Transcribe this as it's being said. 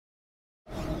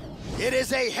It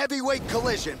is a heavyweight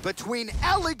collision between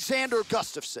Alexander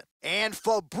Gustafsson and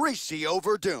Fabricio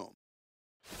Werdum.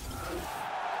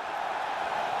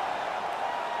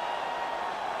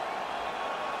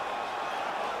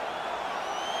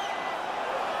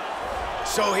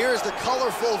 So here's the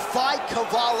colorful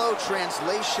Five-Cavallo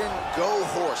translation, go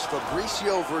horse.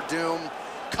 Fabricio Werdum,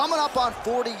 coming up on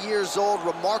 40 years old.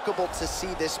 Remarkable to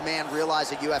see this man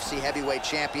realize a UFC heavyweight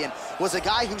champion. Was a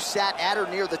guy who sat at or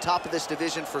near the top of this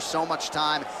division for so much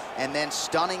time, and then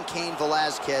stunning Cain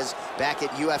Velasquez back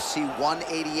at UFC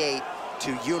 188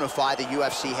 to unify the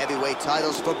UFC heavyweight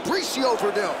titles. Fabricio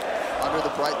Werdum under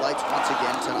the bright lights once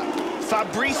again tonight.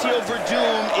 Fabricio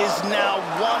Werdum is now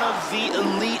one of the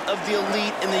elite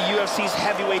in the UFC's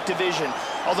heavyweight division.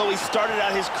 Although he started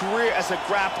out his career as a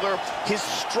grappler, his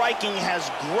striking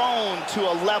has grown to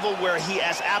a level where he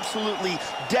is absolutely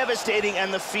devastating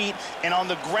on the feet, and on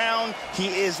the ground, he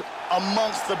is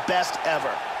amongst the best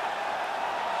ever.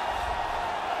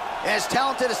 As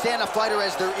talented a stand-up fighter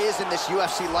as there is in this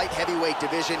UFC light heavyweight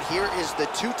division, here is the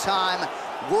two-time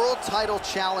world title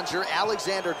challenger.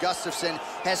 Alexander Gustafsson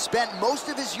has spent most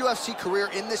of his UFC career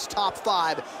in this top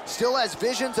five, still has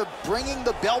visions of bringing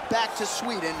the belt back to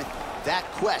Sweden. That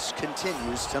quest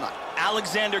continues tonight.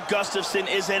 Alexander Gustafsson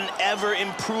is an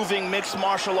ever-improving mixed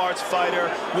martial arts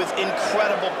fighter with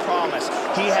incredible promise.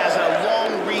 He has a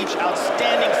long reach,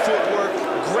 outstanding footwork,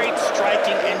 great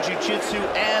striking and jiu-jitsu,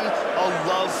 and a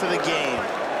love for the game.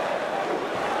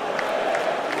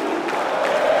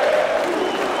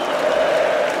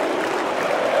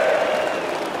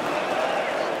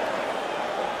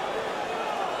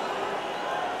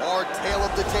 Our tale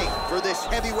of the tape for this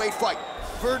heavyweight fight.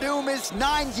 Werdum is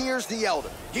 9 years the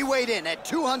elder. He weighed in at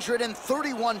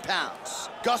 231 pounds.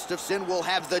 Gustafsson will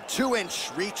have the 2-inch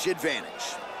reach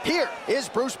advantage. Here is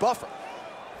Bruce Buffer.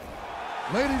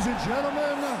 Ladies and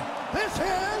gentlemen, this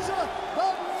is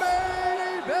the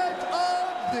main event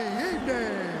of the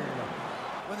evening.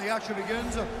 When the action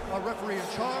begins, a referee in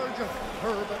charge,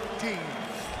 Herb Dean.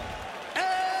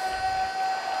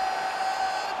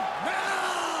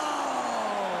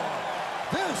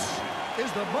 This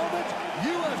is the moment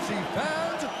UFC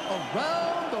fans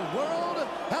around the world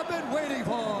have been waiting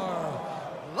for.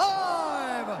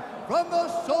 Live from the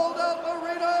sold-out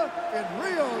arena in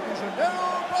Rio de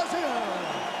Janeiro, Brazil.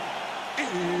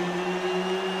 It's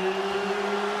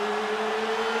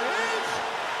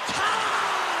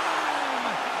time!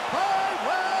 5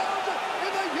 rounds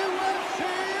in the UFC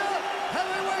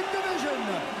heavyweight division.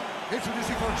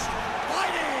 Introducing first,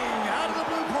 fighting out of the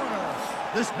blue corner.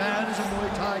 This man is a Muay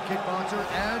Thai kickboxer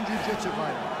and jiu-jitsu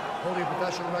fighter, holding a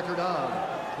professional record of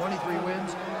 23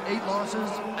 wins, 8 losses,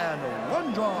 and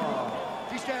 1 draw.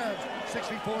 He stands 6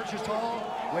 feet 4 inches tall,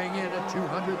 weighing in at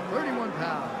 231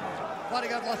 pounds.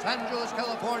 Fighting out of Los Angeles,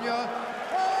 California,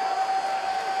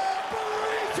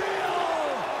 Fabricio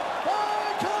Werdum.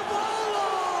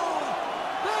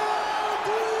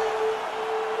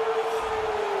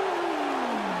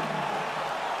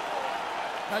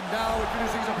 And now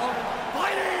introducing his opponent,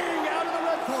 fighting out of the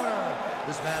red corner.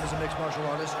 This man is a mixed martial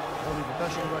artist, holding a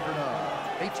professional record of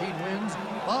 18 wins,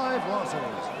 5 losses.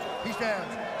 He stands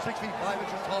 6 feet 5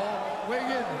 inches tall, weighing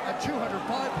in at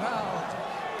 205 pounds.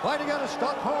 Fighting out of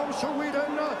Stockholm,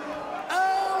 Sweden,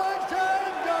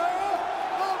 Alexander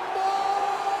the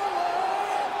Mauler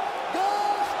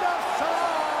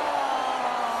Gustafsson.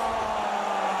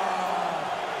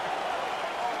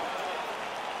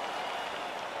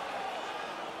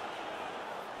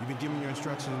 You've been given your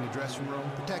instructions in the dressing room.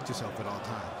 Protect yourself at all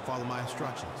times. Follow my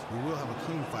instructions. We will have a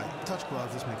clean fight. Touch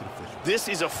gloves, let's make it official. This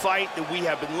is a fight that we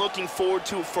have been looking forward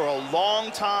to for a long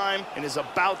time and is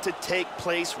about to take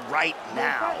place right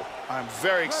now. I'm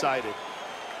very excited.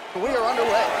 We are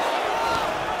underway.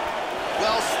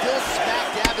 Well, still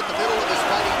smack dab in the middle of his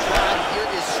fighting drive. Here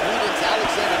is Sweden's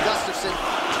Alexander Gustafsson.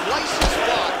 Twice has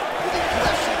fought with a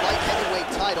UFC light heavyweight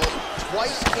title.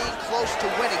 Twice came close to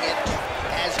winning it.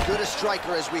 As good a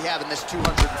striker as we have in this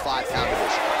 205-pound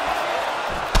division.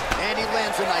 And he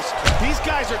lands a nice kick. These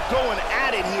guys are going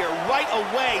at it here right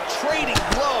away, trading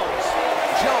blows.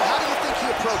 Joe, how do you think he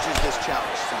approaches this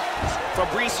challenge tonight?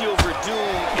 Fabricio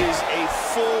Werdum is a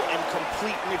full and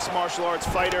complete mixed martial arts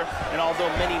fighter, and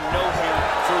although many know him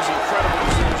for his incredible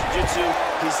Brazilian jiu-jitsu,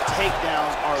 his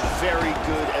takedowns are very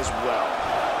good as well.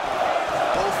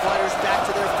 Both fighters back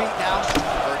to their feet now.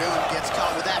 Werdum gets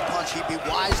caught with that punch. He'd be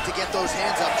wise to get those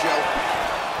hands up, Joe.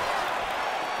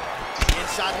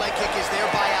 Inside leg kick is there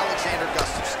by Alexander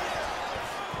Gustafsson.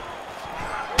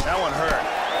 That one hurt.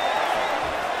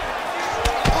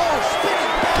 Oh,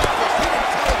 spinning back fist. He didn't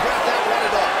telegraph that one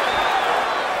at all.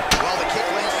 Well, the kick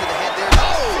lands to the head there.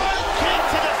 Oh! Kick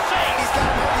to the face. He's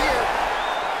got him here.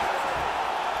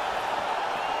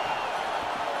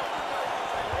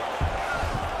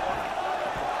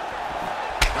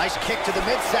 kick to the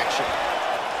midsection.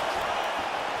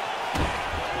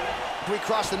 We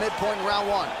cross the midpoint in round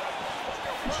one.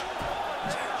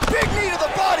 Big knee to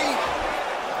the body.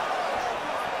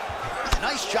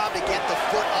 Nice job to get the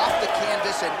foot off the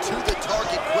canvas and to the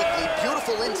target quickly.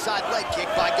 Beautiful inside leg kick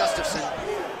by Gustafsson.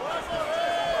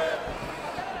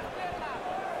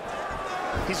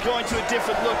 He's going to a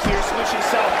different look here, switching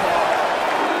southpaw.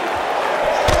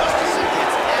 Gustafsson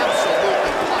gets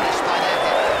absolutely punished by that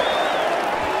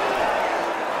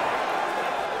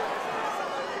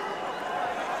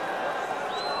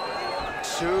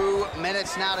hit. 2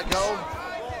 minutes now to go.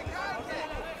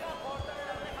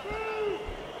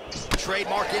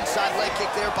 Trademark inside leg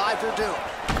kick there by Werdum.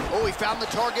 Oh, he found the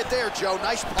target there, Joe.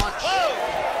 Nice punch. Whoa!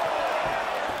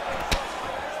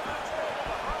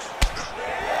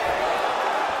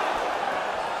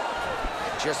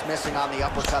 Just missing on the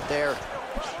uppercut there.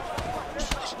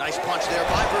 Nice punch there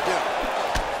by Werdum.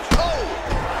 Oh!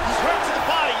 He's hurt to the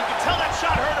body. You can tell that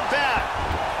shot hurt him bad.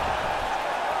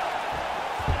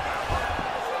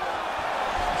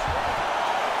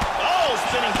 Oh,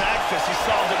 spinning back fist. He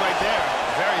solved it right there.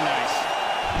 Very nice.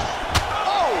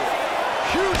 Oh!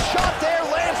 Huge shot there,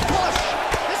 lands flush.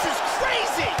 This is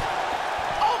crazy.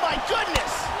 Oh, my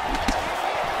goodness.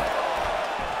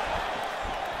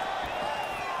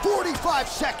 45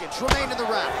 seconds remain in the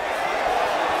round.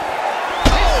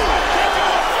 Oh! Kick to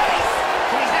the face.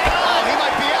 Can he hang on? Oh, he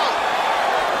might be out.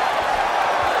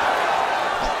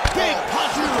 Big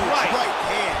punch to the right. Right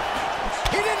hand.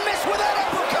 He didn't miss with that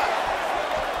uppercut.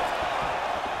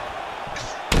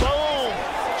 Boom.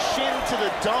 Shin to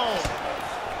the dome.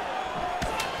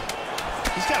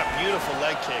 He's got a beautiful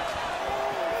leg kick.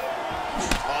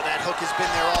 Oh, that hook has been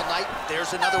there all night.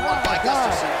 There's another one by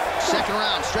Gustafsson. Second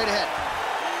round, straight ahead.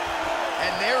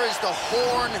 And there is the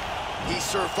horn. He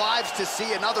survives to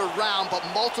see another round, but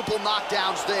multiple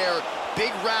knockdowns there.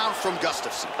 Big round from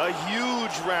Gustafsson. A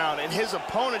huge round, and his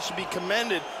opponent should be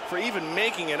commended for even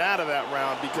making it out of that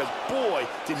round because, boy,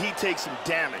 did he take some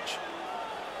damage.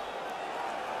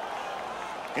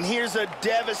 And here's a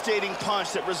devastating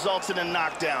punch that results in a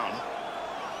knockdown.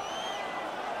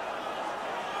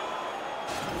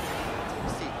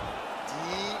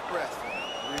 Deep breath.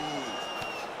 Breathe.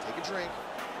 Take a drink.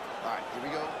 All right, here we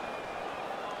go.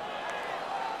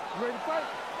 You ready to fight?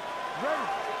 Ready.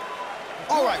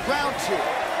 All right, round two.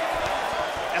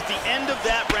 At the end of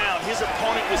that round, his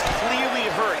opponent was clearly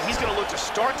hurt. He's going to look to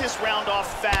start this round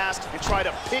off fast and try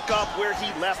to pick up where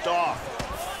he left off.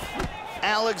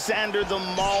 Alexander the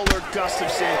Mauler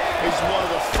Gustafsson is one of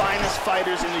the finest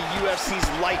fighters in the UFC's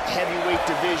light heavyweight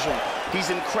division.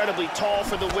 He's incredibly tall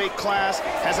for the weight class,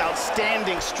 has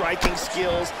outstanding striking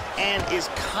skills, and is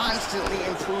constantly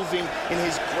improving in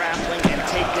his grappling and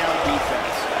takedown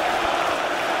defense.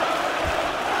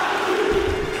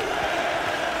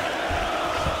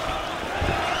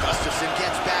 Gustafsson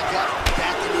gets back up,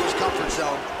 back into his comfort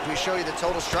zone. Can we show you the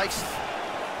total strikes?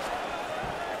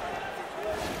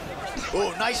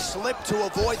 Oh, nice slip to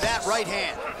avoid that right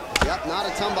hand. Yep, not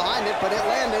a ton behind it, but it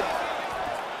landed.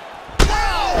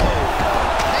 Wow!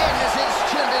 Man, has his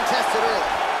chin been tested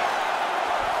early.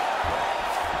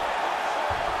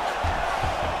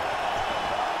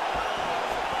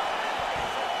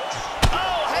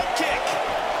 Oh, head kick!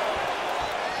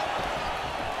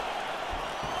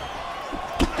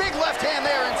 Big left hand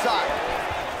there inside.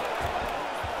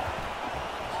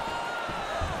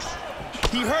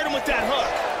 He hurt him with that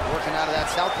hook. Working out of that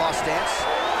southpaw stance.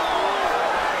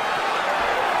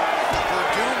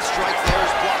 Werdum's strike there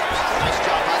is blocked. Nice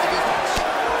job by the defense.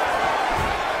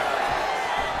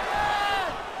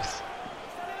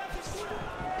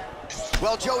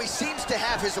 Well, Joey seems to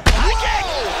have his opponent. High kick!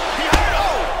 He hurt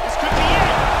him! This could be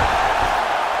it!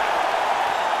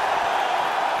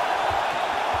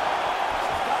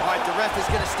 All right, the ref is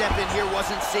going to step in here.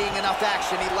 Wasn't seeing enough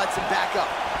action. He lets him back up.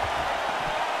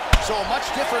 So a much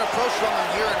different approach from him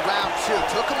here in round two.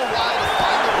 Took him a while to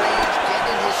find the range, get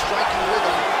in his striking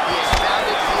rhythm. He has found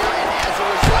it here, and as a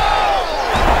result...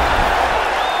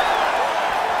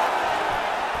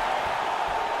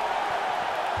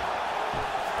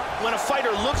 When a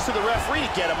fighter looks to the referee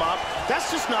to get him up,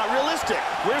 that's just not realistic.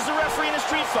 Where's the referee in a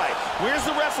street fight? Where's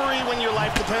the referee when your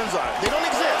life depends on it? They don't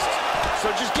exist.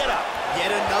 So just get up. Yet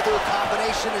another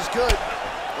combination is good.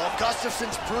 Well,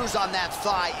 Gustafsson's bruise on that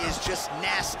thigh is just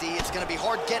nasty. It's going to be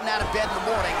hard getting out of bed in the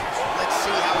morning. Let's see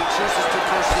how he chooses to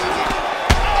proceed here.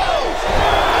 Oh!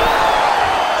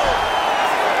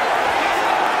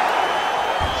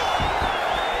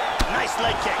 Nice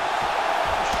leg kick.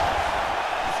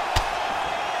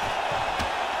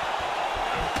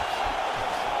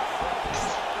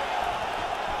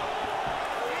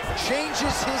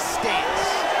 Changes his stance.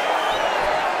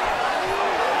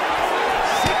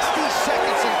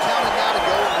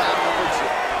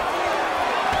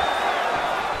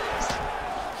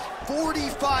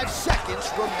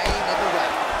 remain in the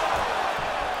round.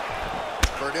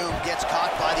 Werdum gets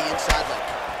caught by the inside leg.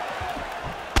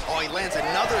 Oh, he lands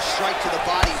another strike to the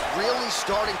body, really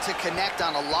starting to connect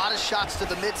on a lot of shots to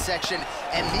the midsection,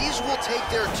 and these will take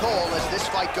their toll as this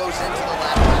fight goes into the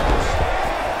latter rounds.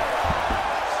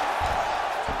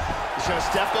 He's gonna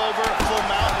step over, full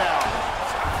mount now.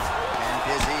 And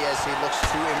busy as he looks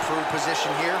to improve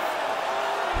position here.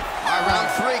 All right, round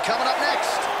 3 coming up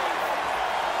next.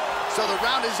 So the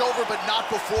round is over, but not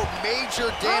before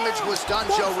major damage was done,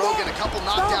 Joe Rogan. A couple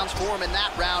knockdowns for him in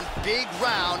that round. Big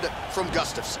round from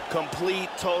Gustafsson. Complete,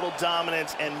 total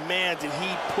dominance, and man, did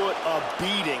he put a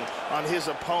beating on his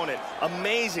opponent.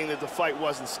 Amazing that the fight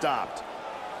wasn't stopped.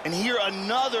 And here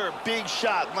another big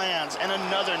shot lands and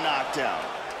another knockdown.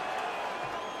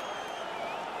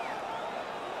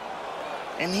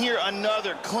 And here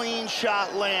another clean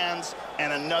shot lands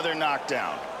and another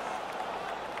knockdown.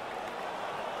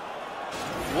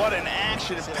 What an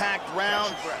action-packed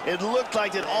round. It looked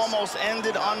like it almost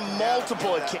ended on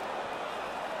multiple occasions.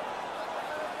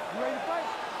 You ready to fight?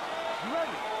 You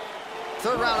ready?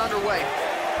 Third round underway.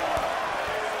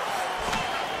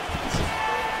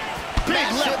 Big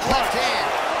Massive left hand.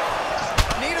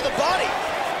 Knee to the body.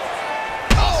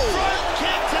 Front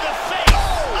kick to the face.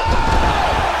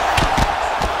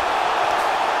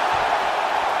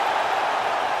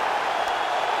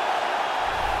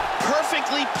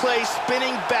 Perfectly placed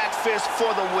spinning back fist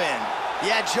for the win.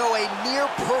 Yeah, Joe, a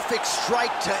near-perfect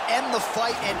strike to end the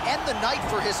fight and end the night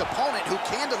for his opponent, who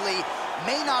candidly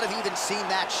may not have even seen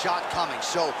that shot coming.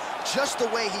 So just the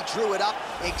way he drew it up,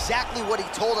 exactly what he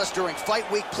told us during fight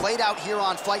week, played out here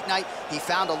on fight night. He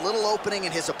found a little opening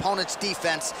in his opponent's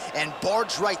defense and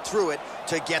barged right through it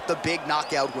to get the big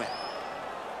knockout win.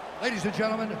 Ladies and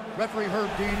gentlemen, referee Herb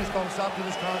Dean has called a stop to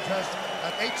this contest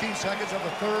at 18 seconds of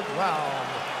the third round.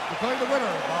 Declaring the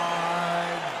winner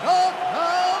by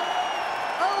knockout,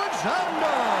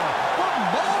 Alexander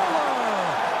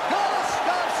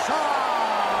Gustafsson.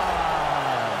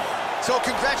 So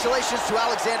congratulations to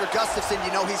Alexander Gustafsson.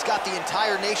 You know, he's got the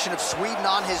entire nation of Sweden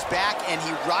on his back, and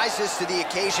he rises to the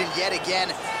occasion yet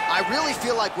again. I really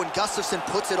feel like when Gustafsson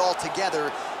puts it all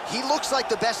together, he looks like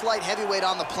the best light heavyweight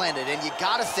on the planet, and you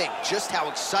gotta think just how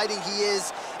exciting he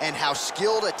is and how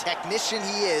skilled a technician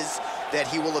he is that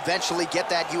he will eventually get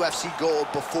that UFC gold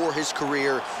before his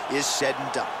career is said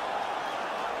and done.